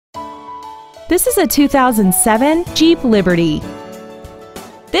This is a 2007 Jeep Liberty.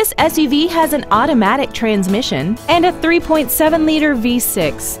 This SUV has an automatic transmission and a 3.7-liter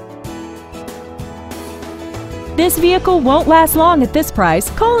V6. This vehicle won't last long at this price.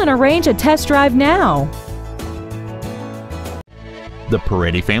 Call and arrange a test drive now. The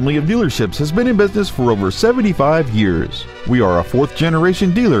Paretti family of dealerships has been in business for over 75 years. We are a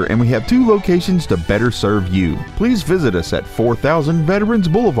fourth-generation dealer and we have 2 locations to better serve you. Please visit us at 4000 Veterans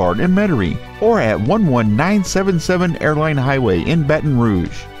Boulevard in Metairie or at 11977 Airline Highway in Baton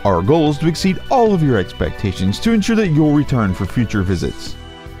Rouge. Our goal is to exceed all of your expectations to ensure that you'll return for future visits.